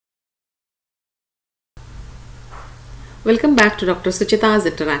Welcome back to Dr. Sucheta's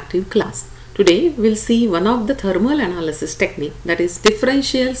interactive class. Today we'll see one of the thermal analysis technique, that is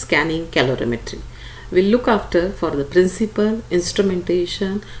differential scanning calorimetry. We'll look after for the principle,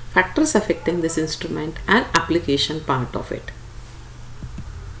 instrumentation, factors affecting this instrument and application part of it.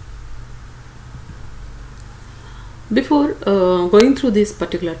 Before going through this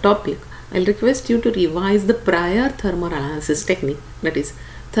particular topic, I'll request you to revise the prior thermal analysis technique, that is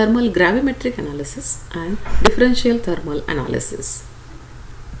thermal gravimetric analysis and differential thermal analysis.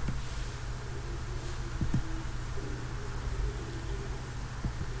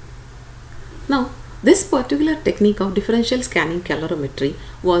 Now, this particular technique of differential scanning calorimetry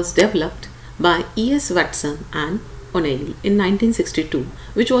was developed by E.S. Watson and O'Neill in 1962,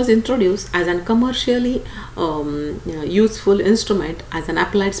 which was introduced as a commercially useful instrument as an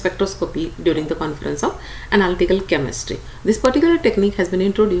applied spectroscopy during the conference of analytical chemistry. This particular technique has been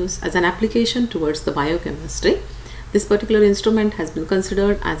introduced as an application towards the biochemistry. This particular instrument has been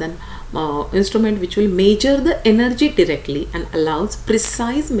considered as an instrument which will measure the energy directly and allows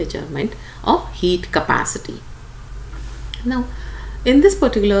precise measurement of heat capacity. Now, in this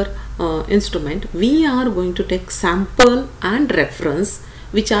particular instrument, we are going to take sample and reference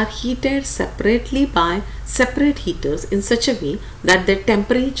which are heated separately by separate heaters in such a way that their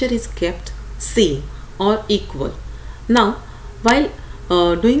temperature is kept same or equal. Now, while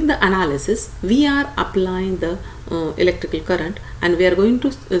doing the analysis, we are applying the electrical current, and we are going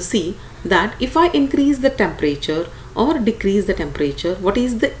to see that if I increase the temperature or decrease the temperature, what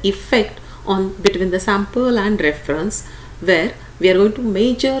is the effect on between the sample and reference, where we are going to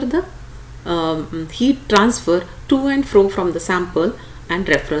measure the heat transfer to and fro from the sample and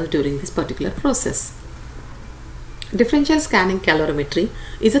reference during this particular process. Differential scanning calorimetry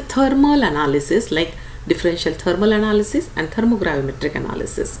is a thermal analysis like differential thermal analysis and thermogravimetric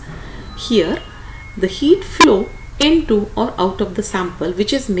analysis. Here, the heat flow into or out of the sample,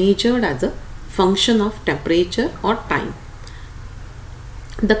 which is measured as a function of temperature or time.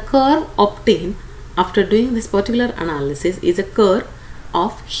 The curve obtained after doing this particular analysis is a curve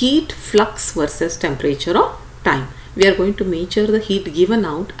of heat flux versus temperature or time. We are going to measure the heat given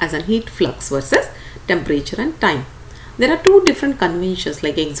out as a heat flux versus temperature and time. There are two different conventions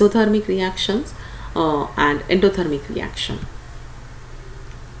like exothermic reactions and endothermic reaction.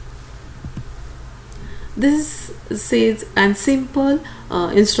 This is a simple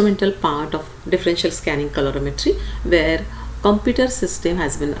instrumental part of differential scanning calorimetry, where computer system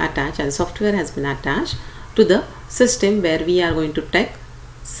has been attached and software has been attached to the system, where we are going to take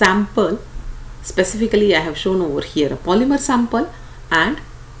sample. Specifically, I have shown over here a polymer sample and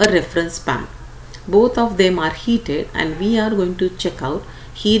a reference pan. Both of them are heated, and we are going to check out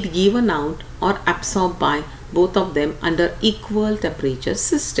heat given out or absorbed by both of them under equal temperature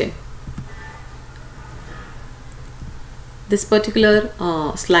system. This particular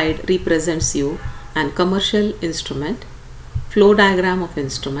slide represents you an commercial instrument, flow diagram of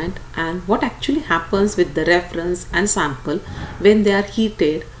instrument, and what actually happens with the reference and sample when they are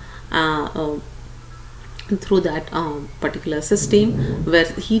heated through that particular system where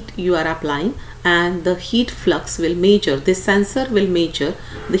heat you are applying, and the heat flux will measure, this sensor will measure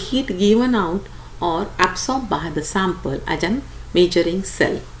the heat given out or absorbed by the sample as a measuring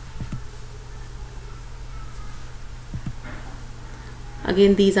cell.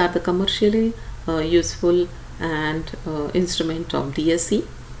 Again, these are the commercially useful and instrument of DSC.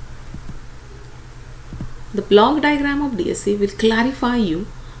 The block diagram of DSC will clarify you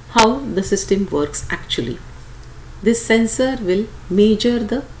how the system works actually. This sensor will measure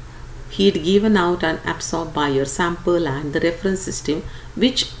the heat given out and absorbed by your sample and the reference system,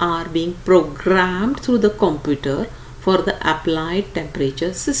 which are being programmed through the computer for the applied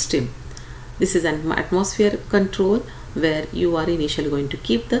temperature system. This is an atmosphere control, where you are initially going to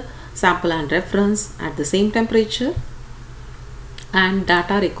keep the sample and reference at the same temperature, and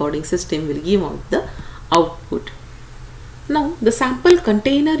data recording system will give out the output. Now, the sample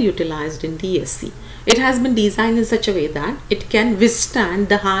container utilized in DSC, it has been designed in such a way that it can withstand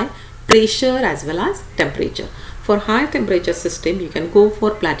the high pressure as well as temperature. For high temperature system, you can go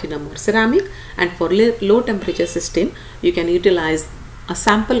for platinum or ceramic, and for low temperature system, you can utilize a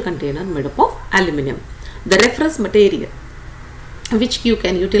sample container made up of aluminum. The reference material which you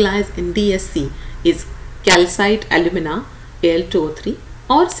can utilize in DSC is calcite alumina Al2O3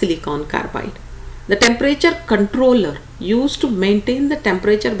 or silicon carbide. The temperature controller used to maintain the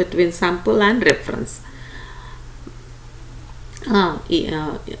temperature between sample and reference.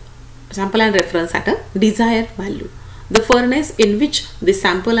 Sample and reference at a desired value. The furnace in which the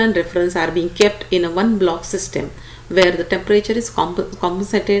sample and reference are being kept in a one block system, where the temperature is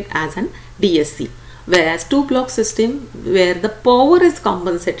compensated as an DSC. whereas two-block system where the power is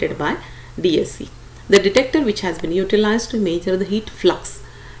compensated by DSC. The detector which has been utilized to measure the heat flux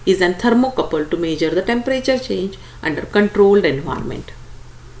is a thermocouple to measure the temperature change under controlled environment.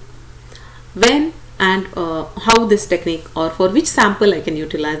 When and how this technique, or for which sample I can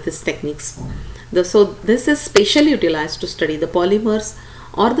utilize this techniques. So this is specially utilized to study the polymers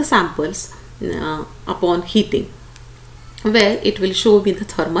or the samples upon heating, where it will show me the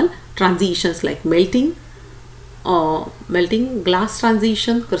thermal transitions like melting, glass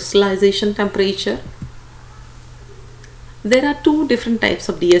transition, crystallization temperature. There are two different types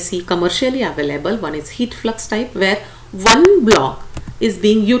of DSC commercially available. One is heat flux type, where one block is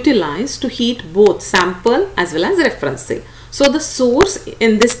being utilized to heat both sample as well as reference cell. So the source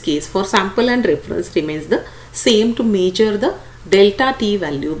in this case for sample and reference remains the same to measure the delta T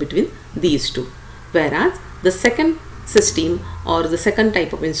value between these two. Whereas the second system or the second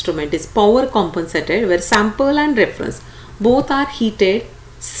type of instrument is power compensated, where sample and reference both are heated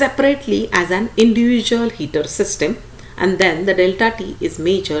separately as an individual heater system, and then the delta T is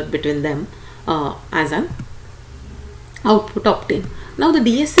measured between them as an output obtained. Now the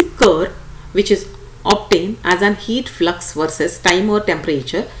DSC curve, which is obtained as an heat flux versus time or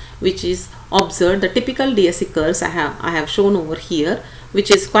temperature, which is observed, the typical DSC curves I have shown over here,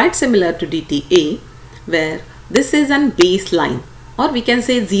 which is quite similar to DTA, where this is an baseline, or we can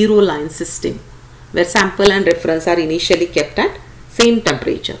say zero line system, where sample and reference are initially kept at same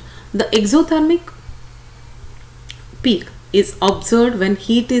temperature. The exothermic peak is observed when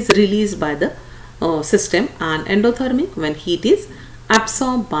heat is released by the system, and endothermic when heat is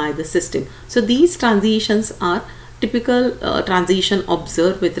absorbed by the system. So these transitions are typical transition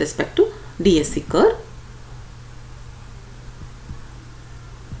observed with respect to DSC curve.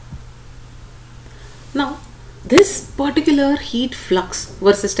 Now this particular heat flux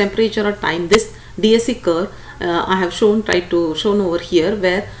versus temperature or time, this DSC curve I have shown over here,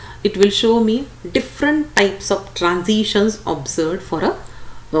 where it will show me different types of transitions observed for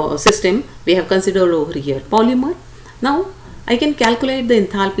a system we have considered over here, polymer. Now I can calculate the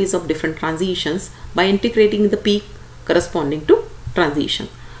enthalpies of different transitions by integrating the peak corresponding to transition.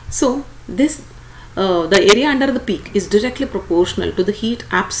 So this the area under the peak is directly proportional to the heat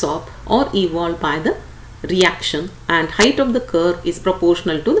absorbed or evolved by the reaction, and height of the curve is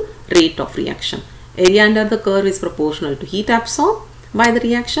proportional to the rate of reaction. Area under the curve is proportional to heat absorbed by the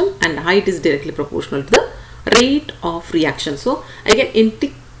reaction, and height is directly proportional to the rate of reaction. So I can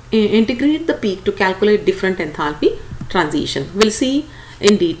integrate the peak to calculate different enthalpy transition. We'll see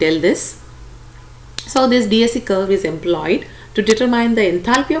in detail this. So this DSC curve is employed to determine the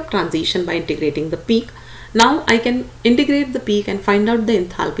enthalpy of transition by integrating the peak. Now I can integrate the peak and find out the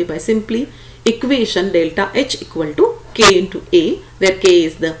enthalpy by simply equation delta H equal to K into A, where K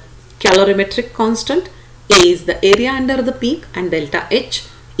is the calorimetric constant, A is the area under the peak, and delta H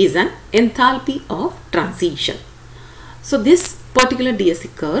is an enthalpy of transition. So this particular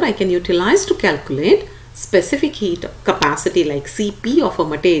DSC curve I can utilize to calculate specific heat capacity like Cp of a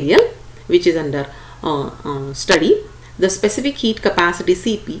material which is under study. The specific heat capacity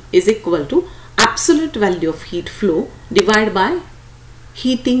Cp is equal to absolute value of heat flow divided by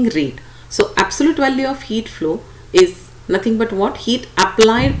heating rate. So absolute value of heat flow is nothing but what? Heat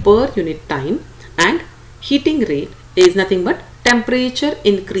applied per unit time, and heating rate is nothing but temperature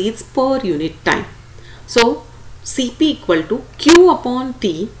increase per unit time. So Cp equal to Q upon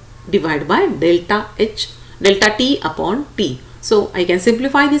T divided by delta T upon T. So I can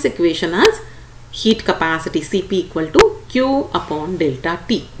simplify this equation as heat capacity Cp equal to Q upon delta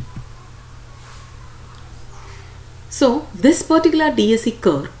T. So this particular DSC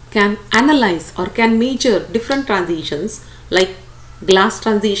curve can analyze or can measure different transitions like glass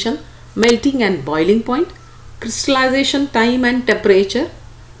transition, melting and boiling point, crystallization time and temperature,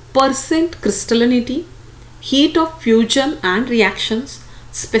 percent crystallinity, heat of fusion and reactions,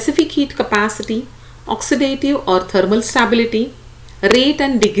 specific heat capacity, oxidative or thermal stability, rate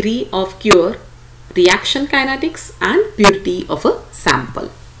and degree of cure, reaction kinetics, and purity of a sample.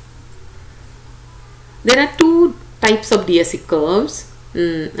 There are two types of DSC curves,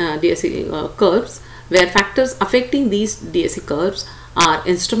 where factors affecting these DSC curves are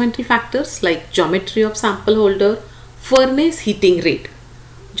instrumental factors like geometry of sample holder, furnace heating rate,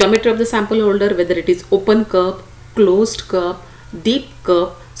 geometry of the sample holder, whether it is open curve, closed curve, deep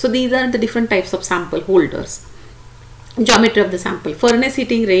curve. So these are the different types of sample holders. Geometry of the sample, furnace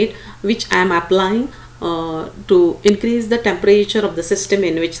heating rate, which I am applying to increase the temperature of the system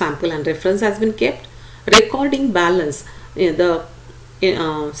in which sample and reference has been kept. Recording balance, the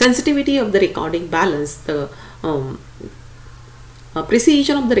sensitivity of the recording balance, the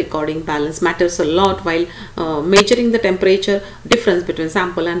precision of the recording balance matters a lot while measuring the temperature difference between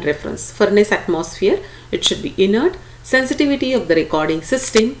sample and reference. Furnace atmosphere, it should be inert. Sensitivity of the recording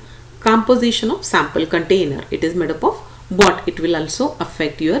system, composition of sample container, it is made up of what? It will also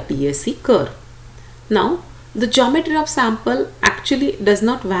affect your DSC curve. Now, the geometry of sample actually does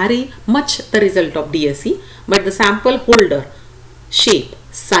not vary much the result of DSC, but the sample holder, shape,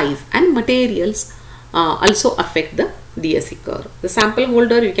 size and materials also affect the DSC curve. The sample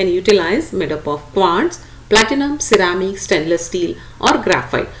holder you can utilize made up of quartz, platinum, ceramic, stainless steel or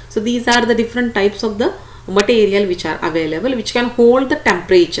graphite. So these are the different types of the material which are available, which can hold the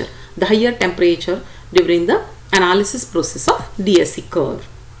temperature, the higher temperature during the analysis process of DSC curve.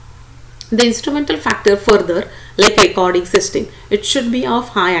 The instrumental factor further, like recording system, it should be of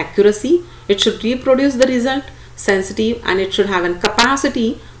high accuracy, it should reproduce the result, sensitive, and it should have a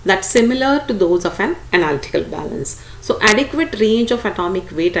capacity that's similar to those of an analytical balance. So adequate range of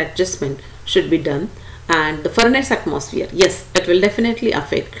atomic weight adjustment should be done. And the furnace atmosphere, yes, it will definitely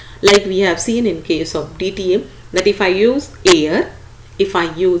affect, like we have seen in case of DTA, that if I use air, if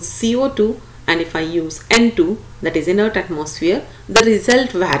I use CO2 and if I use N2, that is inert atmosphere, the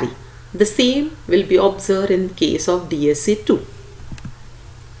result vary. The same will be observed in case of DSC2.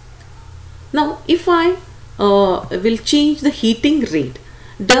 Now, if I will change the heating rate,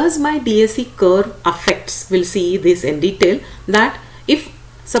 does my DSC curve affects? We'll see this in detail, that if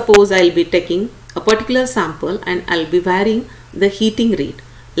suppose I'll be taking a particular sample and I'll be varying the heating rate,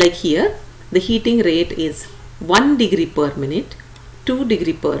 like here the heating rate is 1 degree per minute, 2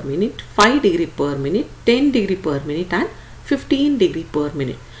 degree per minute, 5 degree per minute, 10 degree per minute and 15 degree per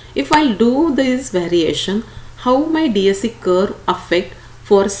minute. If I'll do this variation, how my DSC curve affect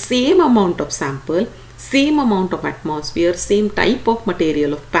for same amount of sample, same amount of atmosphere, same type of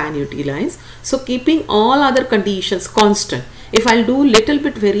material of pan utilized. So keeping all other conditions constant, if I'll do little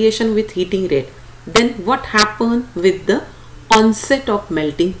bit variation with heating rate, then what happen with the onset of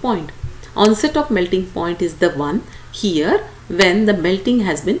melting point? Onset of melting point is the one here when the melting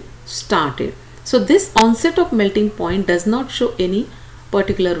has been started. So this onset of melting point does not show any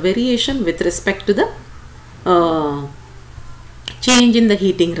particular variation with respect to the change in the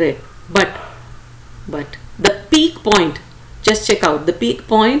heating rate, but the peak point, just check out, the peak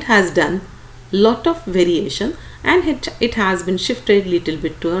point has done lot of variation and it has been shifted little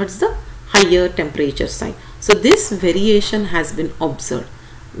bit towards the higher temperature side. So this variation has been observed,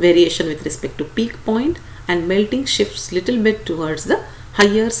 variation with respect to peak point, and melting shifts little bit towards the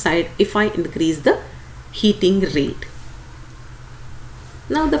higher side if I increase the heating rate.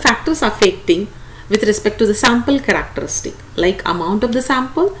 Now the factors affecting with respect to the sample characteristic, like amount of the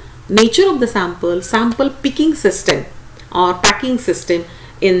sample, nature of the sample, sample picking system or packing system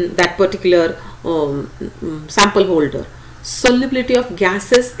in that particular sample holder, solubility of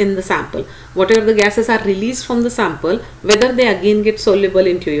gases in the sample, whatever the gases are released from the sample, whether they again get soluble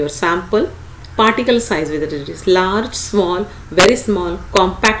into your sample, particle size, whether it is large, small, very small,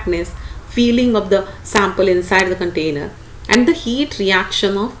 compactness, feeling of the sample inside the container, and the heat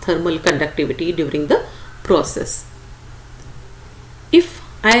reaction of thermal conductivity during the process. If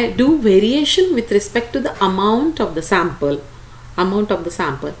I do variation with respect to the amount of the sample,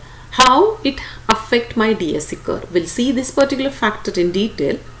 how it affect my DSC curve? We'll see this particular factor in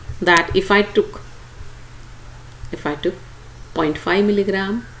detail, that if I took 0.5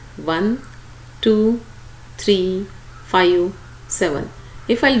 milligram, 1, 2, 3, 5, 7.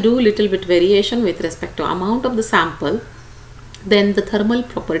 If I'll do little bit variation with respect to amount of the sample, then the thermal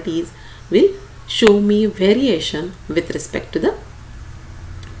properties will show me variation with respect to the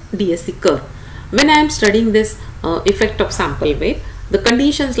DSC curve. When I am studying this effect of sample weight, the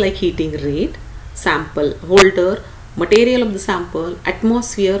conditions like heating rate, sample holder, material of the sample,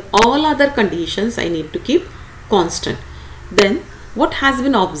 atmosphere, all other conditions I need to keep constant. Then what has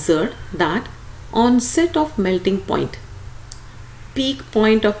been observed, that onset of melting point, peak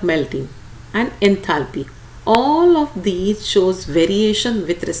point of melting and enthalpy, all of these shows variation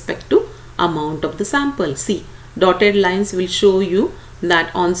with respect to amount of the sample. See, dotted lines will show you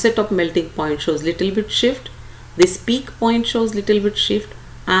that onset of melting point shows little bit shift, this peak point shows little bit shift,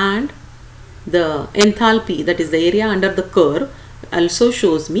 and the enthalpy, that is the area under the curve, also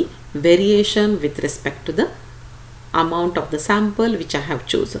shows me variation with respect to the amount of the sample which I have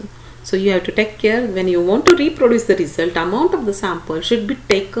chosen. So you have to take care when you want to reproduce the result, amount of the sample should be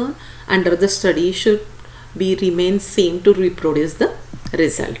taken under the study, should be remain same to reproduce the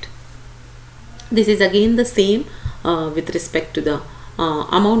result. This is again the same with respect to the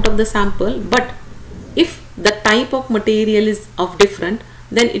amount of the sample, but if the type of material is of different,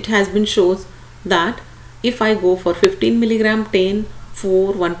 then it has been shows that if I go for 15 milligram, 10,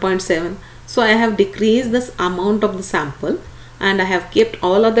 4, 1.7, so I have decreased this amount of the sample and I have kept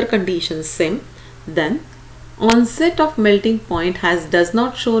all other conditions same, then onset of melting point does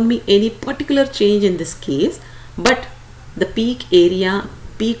not show me any particular change in this case, but the peak area,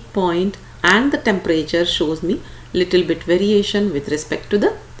 peak point and the temperature shows me little bit variation with respect to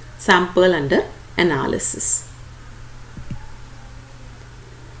the sample under analysis.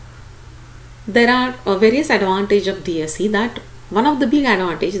 There are various advantages of DSC. That one of the big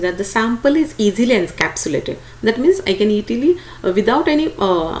advantage is that the sample is easily encapsulated. That means I can easily without any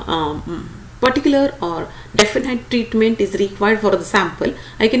particular or definite treatment is required for the sample,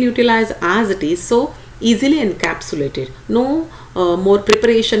 I can utilize as it is, so easily encapsulated. No more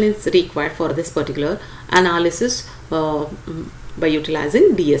preparation is required for this particular analysis by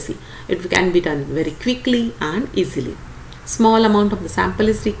utilizing DSC. It can be done very quickly and easily. Small amount of the sample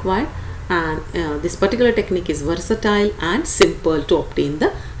is required, and this particular technique is versatile and simple to obtain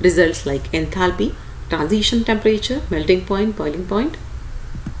the results like enthalpy, transition temperature, melting point, boiling point.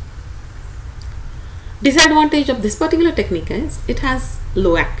 Disadvantage of this particular technique is it has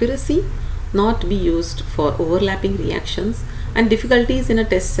low accuracy, not be used for overlapping reactions, and difficulties in a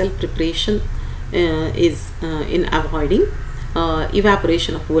test cell preparation is in avoiding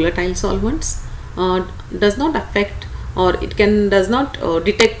evaporation of volatile solvents, does not affect or it does not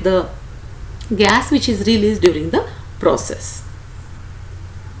detect the gas which is released during the process.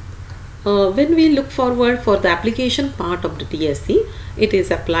 When we look forward for the application part of the DSC, it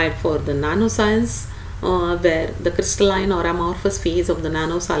is applied for the nanoscience, where the crystalline or amorphous phase of the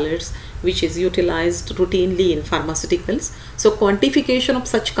nanosolids which is utilized routinely in pharmaceuticals. So quantification of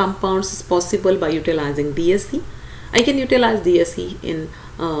such compounds is possible by utilizing DSC. I can utilize DSC in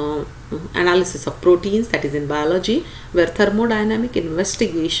analysis of proteins, that is in biology, where thermodynamic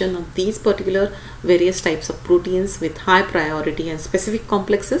investigation of these particular various types of proteins with high priority and specific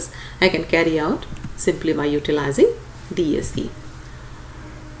complexes I can carry out simply by utilizing DSC.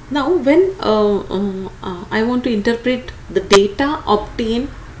 Now when I want to interpret the data obtained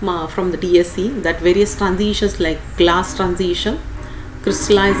from the DSC, that various transitions like glass transition,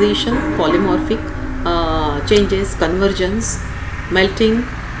 crystallization, polymorphic changes, convergence, melting,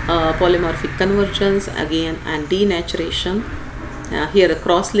 polymorphic convergence again, and denaturation, here a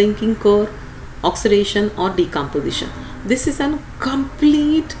cross-linking curve, oxidation or decomposition. This is a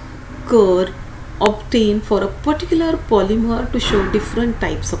complete curve obtained for a particular polymer to show different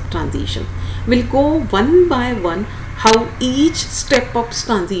types of transition. We'll go one by one how each step of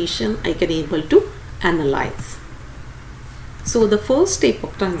transition I can able to analyze. So the first step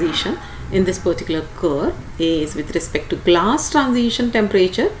of transition in this particular curve is with respect to glass transition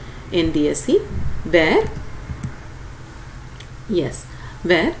temperature in DSC, where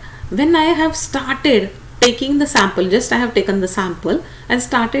when I have started taking the sample, just I have taken the sample and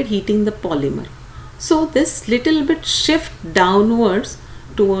started heating the polymer. So this little bit shift downwards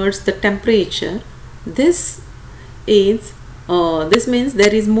towards the temperature, this means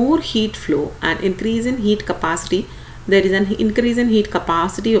there is more heat flow and increase in heat capacity. There is an increase in heat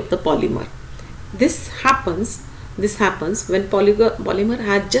capacity of the polymer. This happens when polymer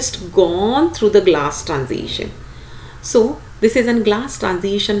had just gone through the glass transition. So this is a glass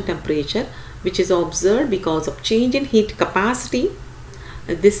transition temperature which is observed because of change in heat capacity.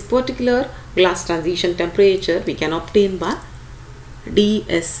 This particular glass transition temperature we can obtain by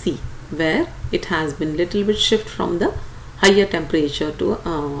DSC, where it has been little bit shift from the higher temperature to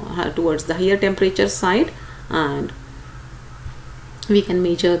towards the higher temperature side, and we can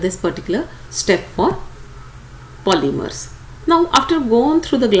measure this particular step for polymers. Now after going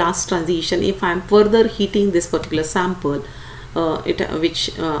through the glass transition, if I am further heating this particular sample,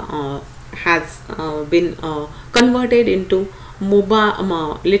 which has been converted into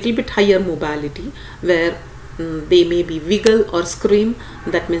little bit higher mobility, where they may be wiggle or scream.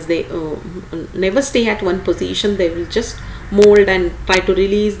 That means they never stay at one position, they will just mold and try to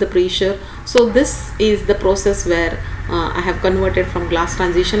release the pressure. So this is the process where I have converted from glass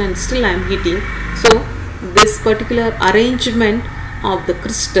transition and still I am heating. So this particular arrangement of the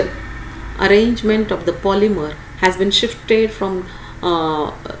crystal, arrangement of the polymer has been shifted from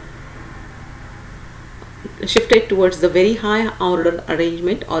shifted towards the very high order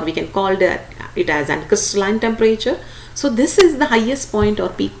arrangement, or we can call it as an crystalline temperature. So this is the highest point or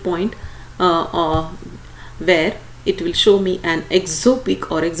peak point where it will show me an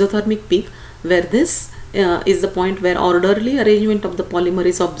exopeak or exothermic peak, where this is the point where orderly arrangement of the polymer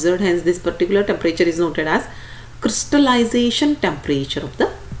is observed. Hence this particular temperature is noted as crystallization temperature of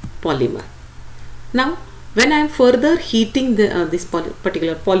the polymer. Now when I am further heating this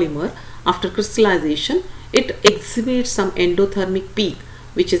particular polymer, after crystallization, it exhibits some endothermic peak,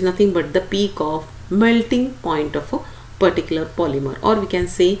 which is nothing but the peak of melting point of a particular polymer, or we can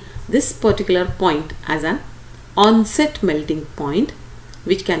say this particular point as an onset melting point,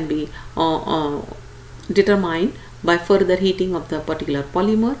 which can be determined by further heating of the particular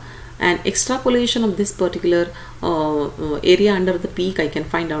polymer, and extrapolation of this particular area under the peak. I can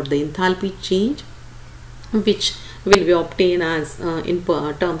find out the enthalpy change, which will be obtained as in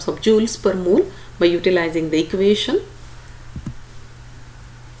terms of joules per mole by utilizing the equation.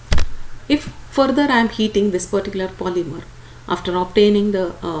 If further I am heating this particular polymer, after obtaining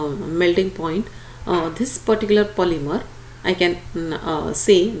the melting point, this particular polymer, I can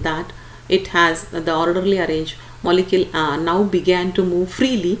say that it has the orderly arranged molecule now began to move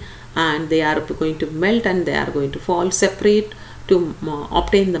freely, and they are going to melt and they are going to fall separate to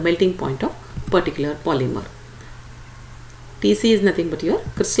obtain the melting point of particular polymer. Tc is nothing but your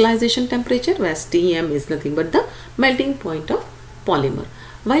crystallization temperature, whereas Tm is nothing but the melting point of polymer.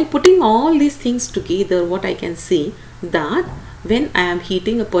 While putting all these things together, what I can see that when I am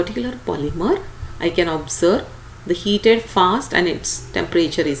heating a particular polymer, I can observe the heated fast, and its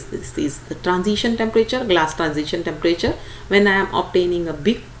temperature is the transition temperature, glass transition temperature. When I am obtaining a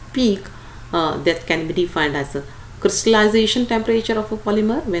big peak, that can be defined as a crystallization temperature of a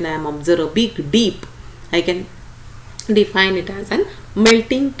polymer. When I am observing a big deep, I can define it as an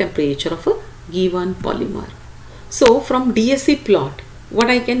melting temperature of a given polymer. So from DSC plot, what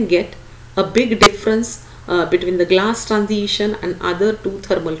I can get a big difference between the glass transition and other two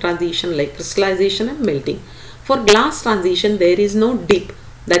thermal transition like crystallization and melting. For glass transition, there is no dip,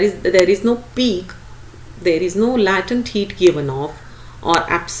 there is no peak, there is no latent heat given off or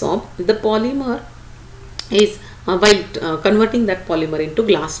absorbed. The polymer is while converting that polymer into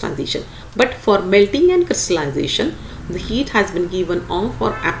glass transition. But for melting and crystallization, the heat has been given off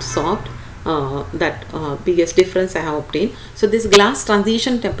or absorbed. That biggest difference I have obtained. So this glass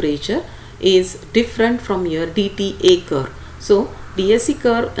transition temperature is different from your DTA curve. So DSC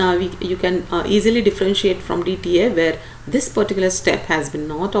curve you can easily differentiate from DTA, where this particular step has been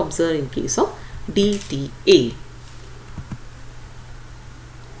not observed in case of DTA.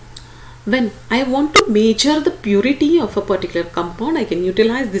 When I want to measure the purity of a particular compound, I can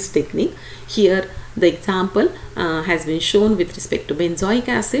utilize this technique. Here the example has been shown with respect to benzoic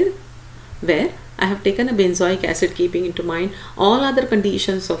acid, where I have taken a benzoic acid keeping into mind all other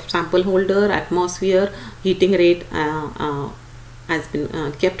conditions of sample holder, atmosphere, heating rate has been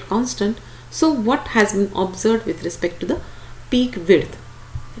kept constant. So what has been observed with respect to the peak width?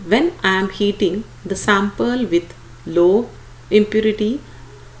 When I am heating the sample with low impurity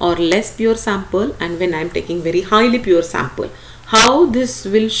or less pure sample, and when I am taking very highly pure sample, how this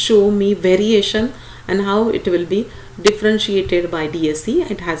will show me variation and how it will be differentiated by DSC.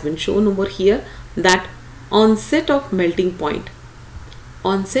 It has been shown over here that onset of melting point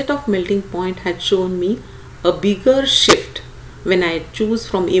had shown me a bigger shift when I choose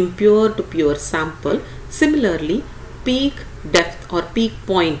from impure to pure sample. Similarly, peak depth or peak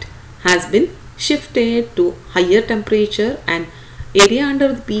point has been shifted to higher temperature, and area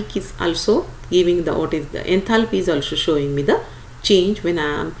under the peak is also giving the enthalpy is also showing me the change when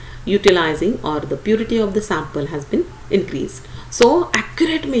I am utilizing, or the purity of the sample has been increased. So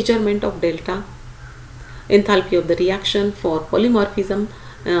accurate measurement of delta enthalpy of the reaction for polymorphism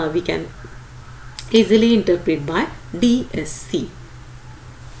we can easily interpret by DSC.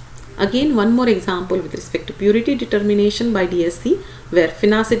 Again, one more example with respect to purity determination by DSC, where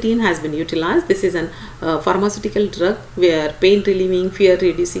phenacetine has been utilized. This is a pharmaceutical drug where pain relieving, fear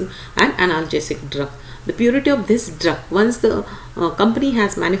reducing and analgesic drug. The purity of this drug, once the company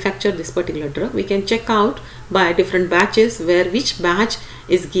has manufactured this particular drug, we can check out by different batches, where which batch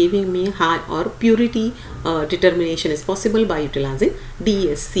is giving me high or purity determination is possible by utilizing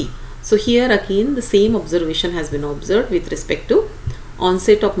DSC. So here again the same observation has been observed with respect to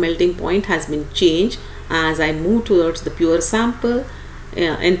onset of melting point has been changed as I move towards the pure sample.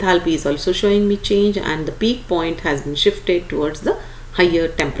 Enthalpy is also showing me change, and the peak point has been shifted towards the higher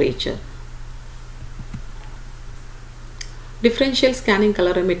temperature. Differential scanning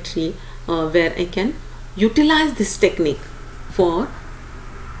calorimetry, where I can utilize this technique for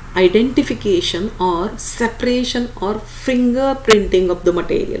identification or separation or fingerprinting of the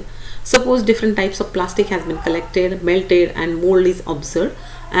material. Suppose different types of plastic has been collected, melted and mold is observed,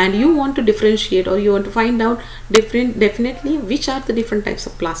 and you want to differentiate or you want to find out definitely which are the different types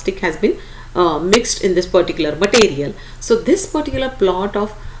of plastic has been mixed in this particular material. So this particular plot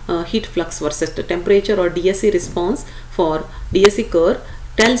of heat flux versus the temperature or DSC response for DSC curve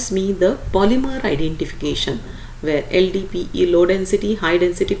tells me the polymer identification. where LDPE, low density, high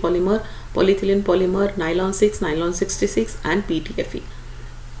density polymer, polyethylene polymer, nylon 6, nylon 66 and PTFE.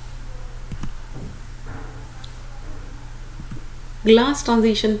 Glass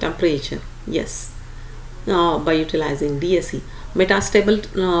transition temperature, yes, by utilizing DSC, metastable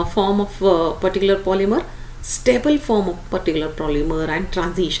form of particular polymer, stable form of particular polymer and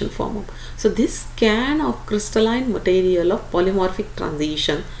transition form of. So this scan of crystalline material of polymorphic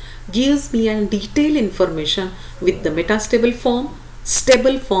transition gives me a detailed information with the metastable form,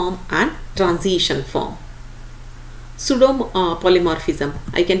 stable form and transition form. Pseudo-polymorphism.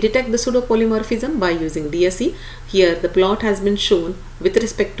 I can detect the pseudo-polymorphism by using DSC. Here the plot has been shown with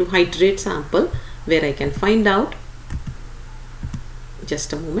respect to hydrate sample, where I can find out,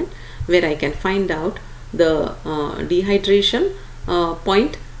 just a moment, where I can find out the dehydration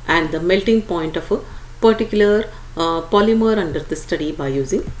point and the melting point of a particular polymer under the study by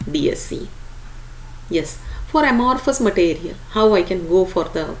using DSC. Yes, for amorphous material, how I can go for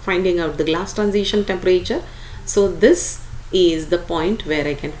the finding out the glass transition temperature. So this is the point where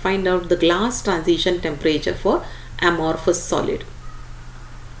I can find out the glass transition temperature for amorphous solid.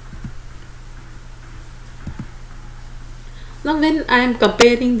 Now when I am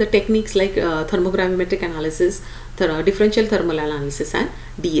comparing the techniques like thermogravimetric analysis, differential thermal analysis and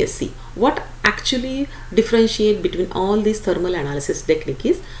DSC, what actually differentiate between all these thermal analysis techniques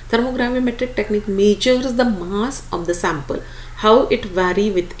is thermogravimetric technique measures the mass of the sample, how it vary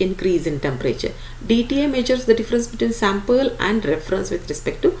with increase in temperature. DTA measures the difference between sample and reference with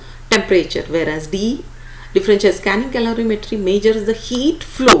respect to temperature, whereas differential scanning calorimetry measures the heat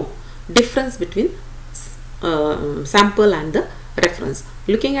flow difference between sample and the reference.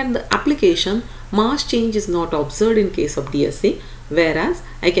 Looking at the application, mass change is not observed in case of DSC, whereas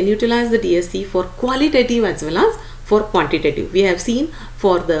I can utilize the DSC for qualitative as well as for quantitative. We have seen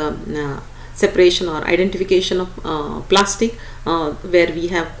for the separation or identification of plastic, where we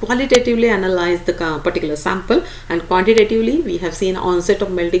have qualitatively analyzed the particular sample, and quantitatively we have seen onset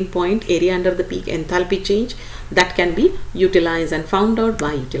of melting point, area under the peak, enthalpy change, that can be utilized and found out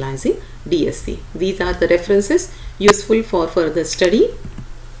by utilizing DSC. These are the references useful for further study.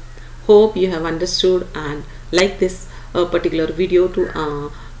 Hope you have understood and like this particular video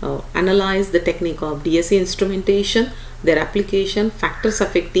to analyze the technique of DSC instrumentation, their application, factors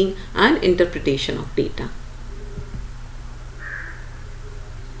affecting and interpretation of data.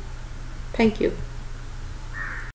 Thank you.